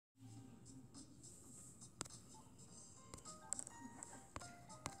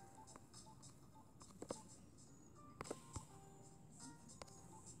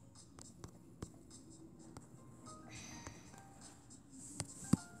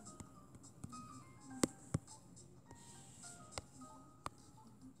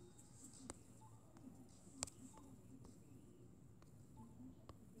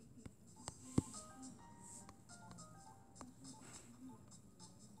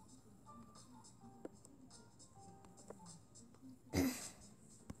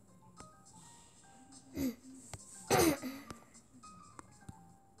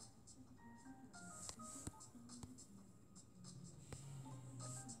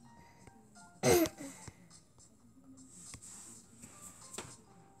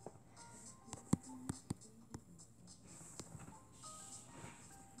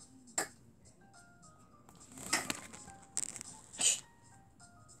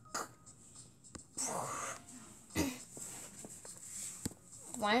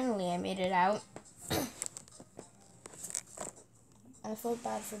finally I made it out. I feel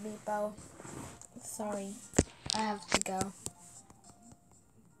bad for Beepo. Sorry. I have to go.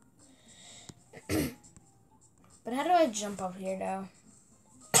 But how do I jump up here, though?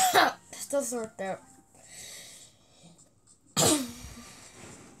 Still sore throat.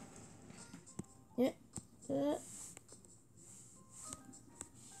 Yeah.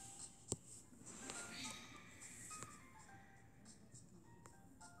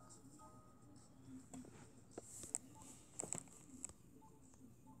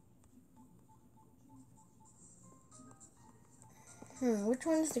 Which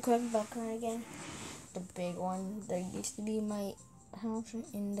one is the quick background again? The big one that used to be my house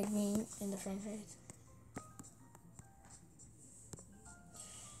in the game, in the franchise.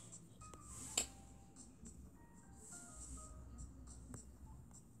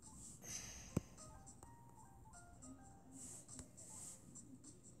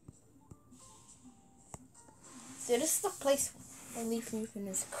 So this is the place where Leafy and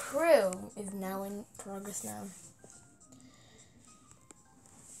his crew is now in progress now.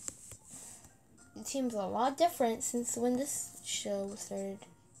 It seems a lot different since when this show was started.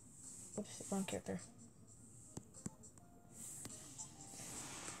 Oops, wrong character.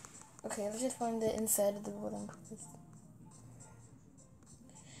 Okay, let's just find the inside of the building.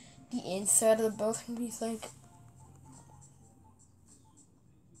 The inside of the building is like...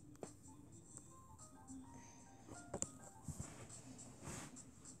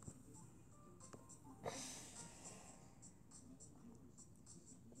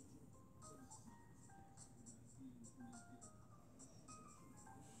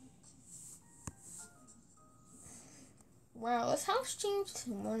 Wow, this house changed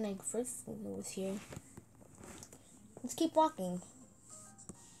when I first was here. Let's keep walking.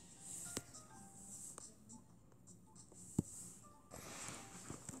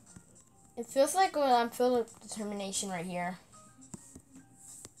 It feels like I'm filled with determination right here.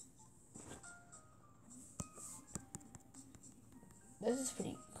 This is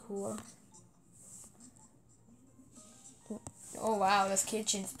pretty cool. Oh wow, this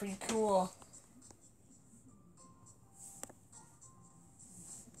kitchen is pretty cool.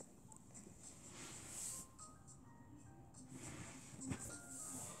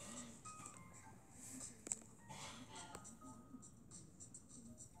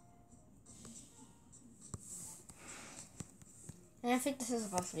 And I think this is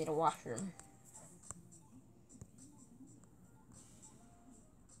supposed to be the washroom.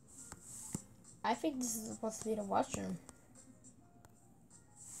 I think this is supposed to be the washroom.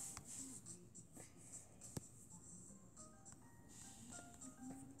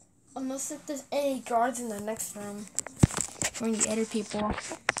 Unless if there's any guards in the next room. Or any other people.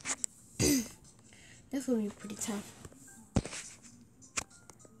 This will be pretty tough.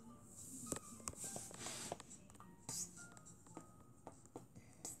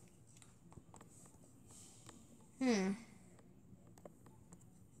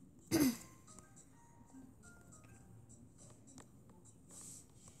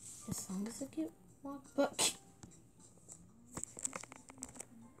 This song is a cute book.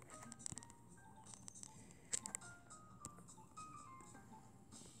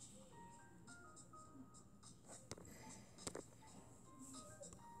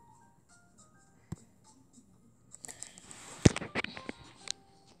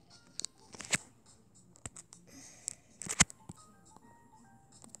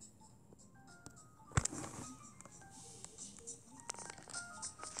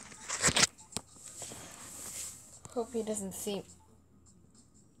 Hope he doesn't see.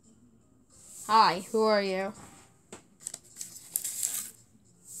 Hi, who are you?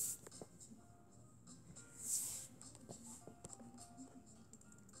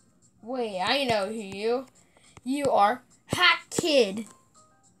 Wait, I know who you are. Hack Kid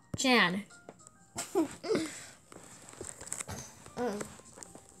Chan.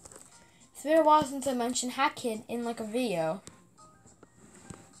 It's been a while since I mentioned Hack Kid in like a video.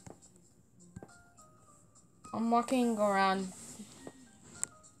 I'm walking around.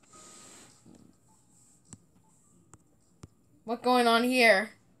 What's going on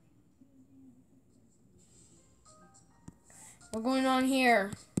here? What's going on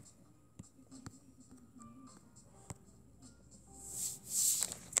here?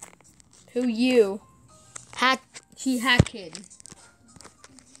 Who you? Hack Kid.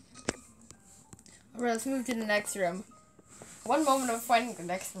 Alright, let's move to the next room. One moment of finding the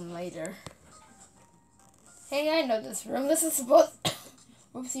next room later. Hey, I know this room. This is supposed...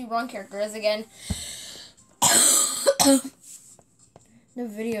 Oopsie, wrong character is again. The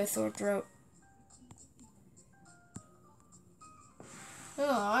video sore throat. Oh,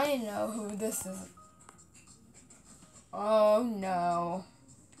 I know who this is. Oh no.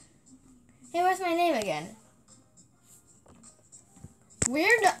 Hey, what's my name again?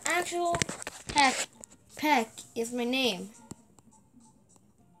 Where the actual heck is my name?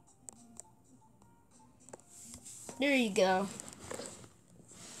 There you go.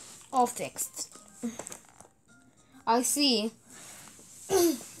 All fixed. I see.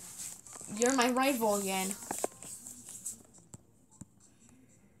 You're my rival again.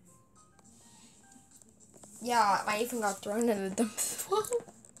 Yeah, I even got thrown in the dump.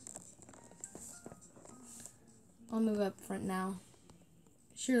 I'll move up front now.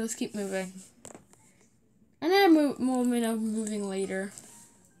 Sure, let's keep moving. Another moment of moving later.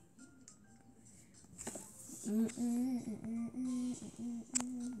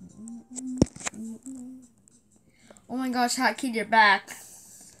 Oh my gosh, Hot Kid, you're back.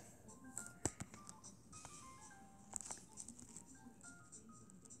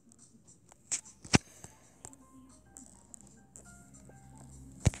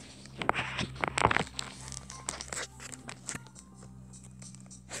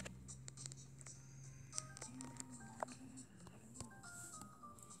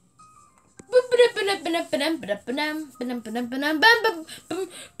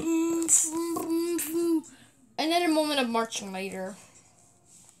 Another moment of marching later.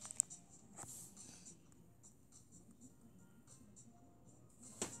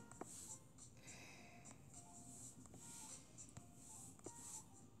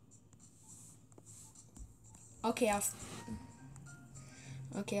 Okay, I'll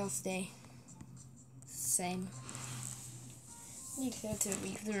stay. Same. Need to go to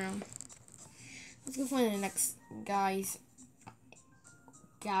leave the room. Let's go find the next gals.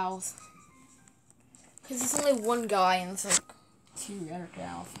 Because there's only one guy and it's like 2 other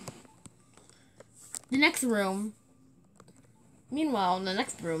gals. The next room. Meanwhile, in the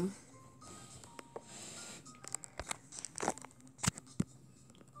next room.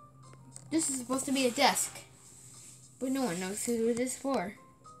 This is supposed to be a desk. But no one knows who it is for.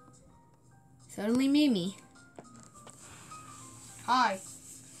 Suddenly Mimi. Hi.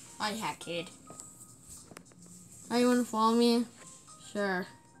 Hi, Hat Kid. Oh, you wanna follow me? Sure.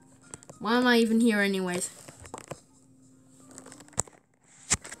 Why am I even here anyways?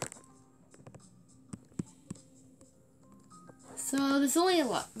 So there's only a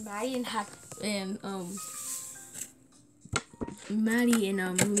lot. Maddie and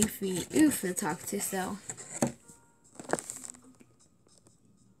Leafy to talk to, so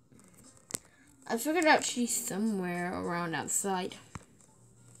I figured out she's somewhere around outside.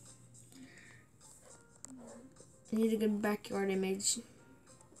 I need a good backyard image.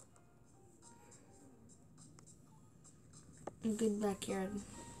 A good backyard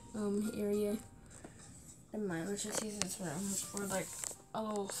area. Never mind, let's just use this room for like a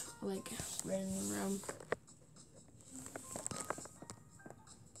little random room.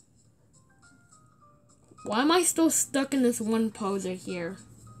 Why am I still stuck in this one pose right here?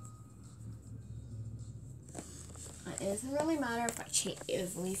 It doesn't really matter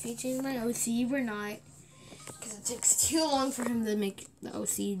if Leafy changed my OC or not, because it takes too long for him to make the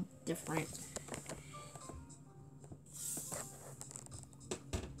OC different.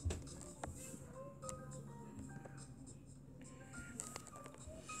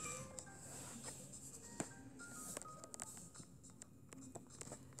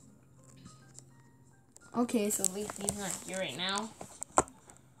 Okay, so Leafy's not here right now.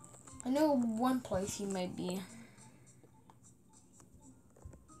 I know one place he might be.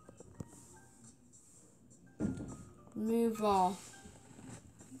 Move all.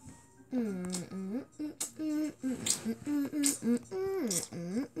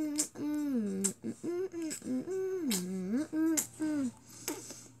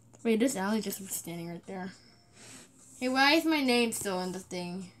 Wait, this alley just was standing right there. Hey, why is my name still in the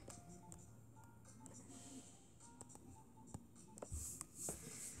thing?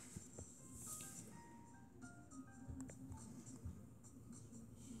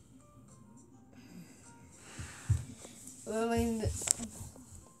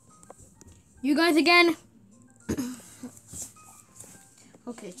 You guys again?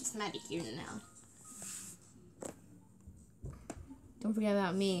 Okay, it's just Maddie here now. Don't forget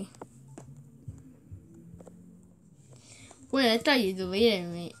about me. Wait, I thought you deleted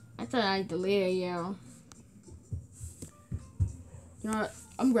me. I thought I deleted you. You know what?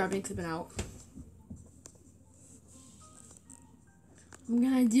 I'm grabbing something out. I'm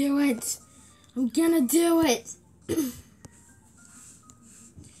gonna do it. I'm gonna do it.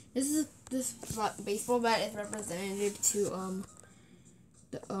 This baseball bat is representative to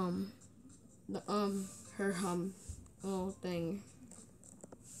her little thing.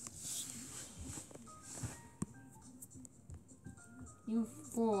 You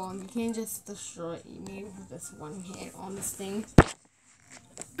fool. You can't just destroy me with this one hit on this thing.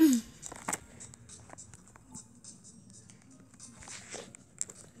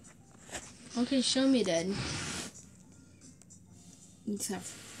 Okay, show me then. You have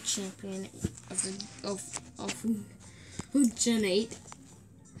champion of Gen 8.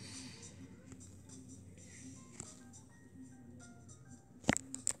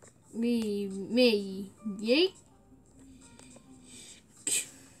 Me, yeet.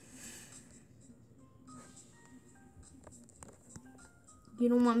 You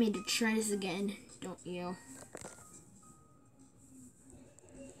don't want me to try this again, don't you?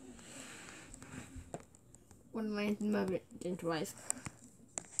 One land move it then twice.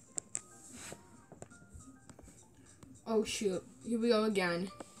 Oh shoot, here we go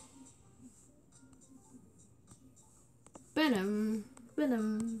again. Venom,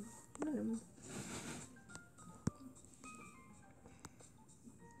 venom, venom.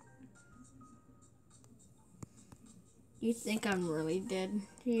 You think I'm really dead,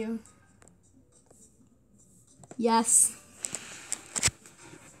 do you? Yes.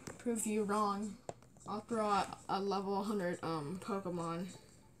 Prove you wrong. I'll throw out a level 100 Pokemon.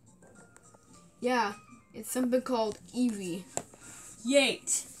 Yeah, it's something called Eevee.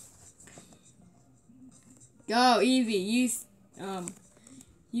 Yeet. Go Eevee.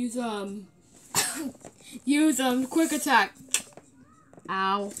 Use quick attack.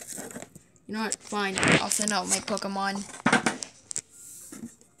 Ow. You know what? Fine. I'll send out my Pokemon.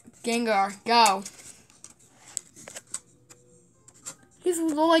 Gengar, go. He's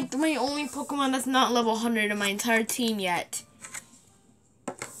like my only Pokemon that's not level 100 in my entire team yet.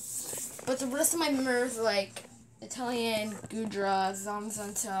 But the rest of my members, like Italian, Gudra,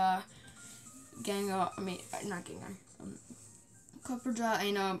 Zamazenta, Gengar, not Gengar, Copperja,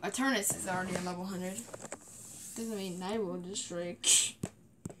 and Eternus is already at level 100. Doesn't mean Night will destroy.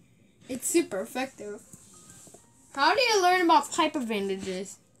 It's super effective. How do you learn about type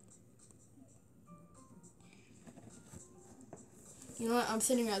advantages? You know what? I'm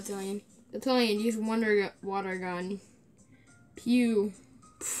sitting out Italian. Italian, use water gun. Pew.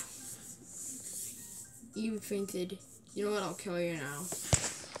 You fainted. You know what? I'll kill you now.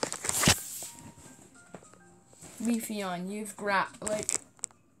 Leafy on. Use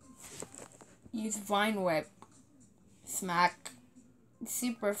Vine Whip. Smack.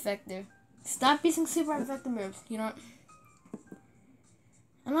 Super effective. Stop using super effective moves. You know what?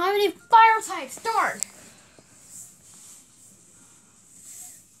 I don't have any fire types. Darn.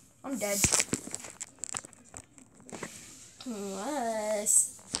 I'm dead.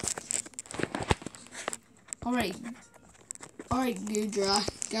 Plus. Alright, Gudra,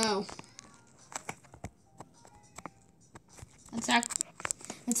 go.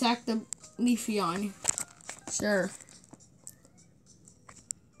 Attack the Leafy on. Sure.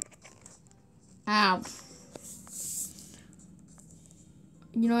 Ow.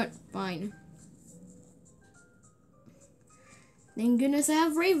 You know what? Fine. Thank goodness I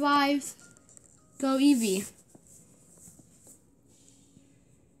have revives. Go Eevee.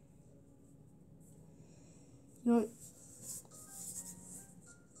 You know what?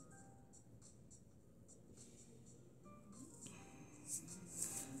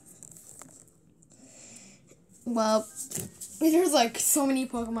 Well, there's like so many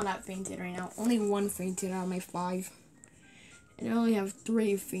Pokemon that fainted right now. Only one fainted out of my 5. And I only have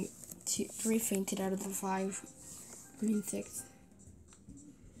 3 fainted out of the 5. 6.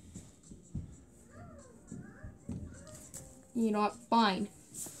 You know what? Fine.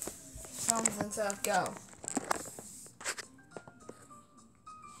 Go.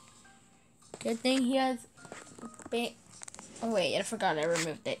 Good thing he has. Oh wait, I forgot I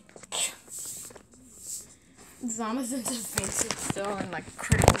removed it. Zamazenta fainted still in like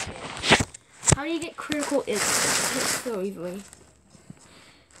critical hit. How do you get critical hit so easily?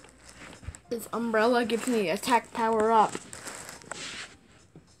 This umbrella gives me attack power up.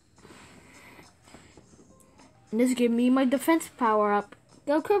 And this gives me my defense power up.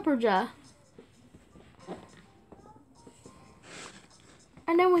 Go Copperja.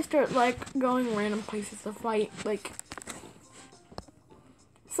 And then we start like going random places to fight. Like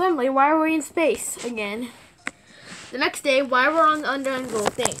suddenly, why are we in space again? The next day, why we're on the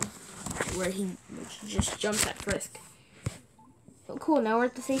underground thing, where he just jumps at Frisk. Oh, cool! Now we're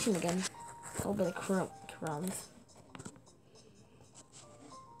at the station again. Over the crumbs.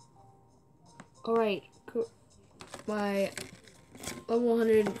 All right, cool. My level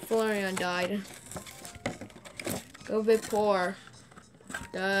 100 Flareon died. Go Vipor.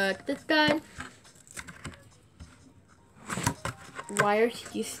 Done. Why are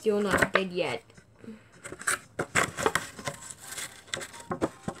you still not dead yet?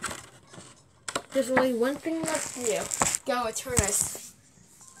 there's only one thing left to do. Go, Eternus.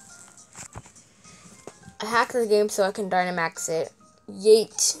 I hacked the game so I can Dynamax it.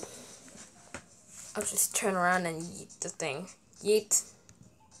 Yeet. I'll just turn around and yeet the thing. Yeet.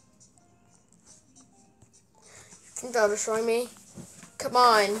 You think that'll destroy me? Come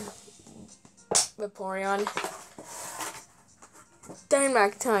on, Vaporeon.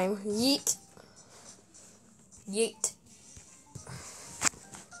 Dynamax time. Yeet. Yeet.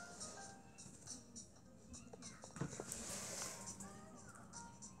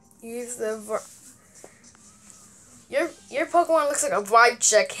 Use the your Pokemon looks like a vibe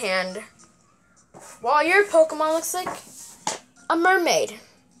check hand, while your Pokemon looks like a mermaid.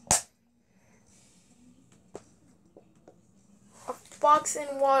 A fox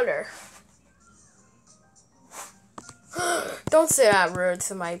in water. Don't say that rude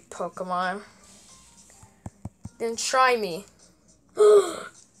to my Pokemon. Then try me.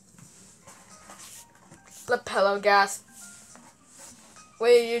 Lapello gasp. What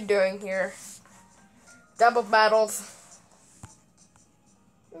are you doing here? Double battles.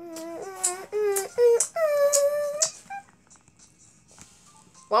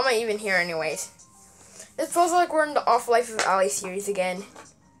 Why am I even here anyways? It feels like we're in the Off Life of Ally series again.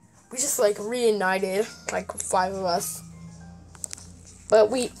 We just like reunited, like 5 of us. But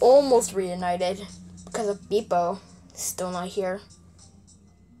we almost reunited because of Beepo still not here.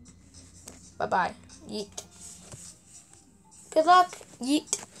 Bye-bye. Yeet. Good luck.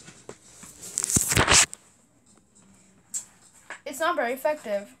 Yeet. It's not very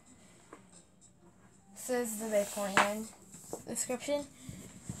effective, says the Vaporeon description.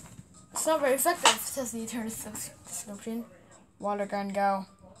 It's not very effective, says the Eternus description. Water gun, go.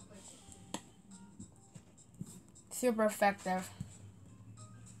 Super effective.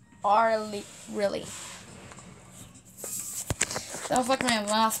 Really. That was like my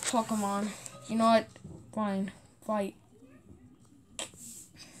last Pokemon. You know what? Fine. Fight.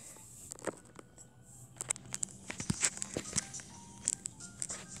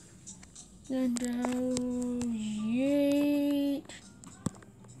 Then yeet.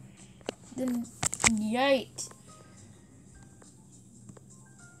 Then yeet.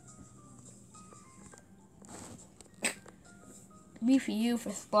 Leafy you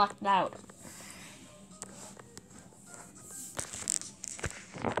for blacked out.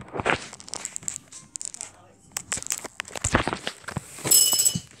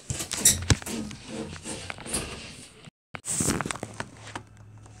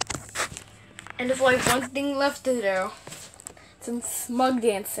 And there's like one thing left to do. Some smug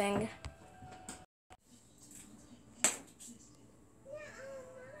dancing.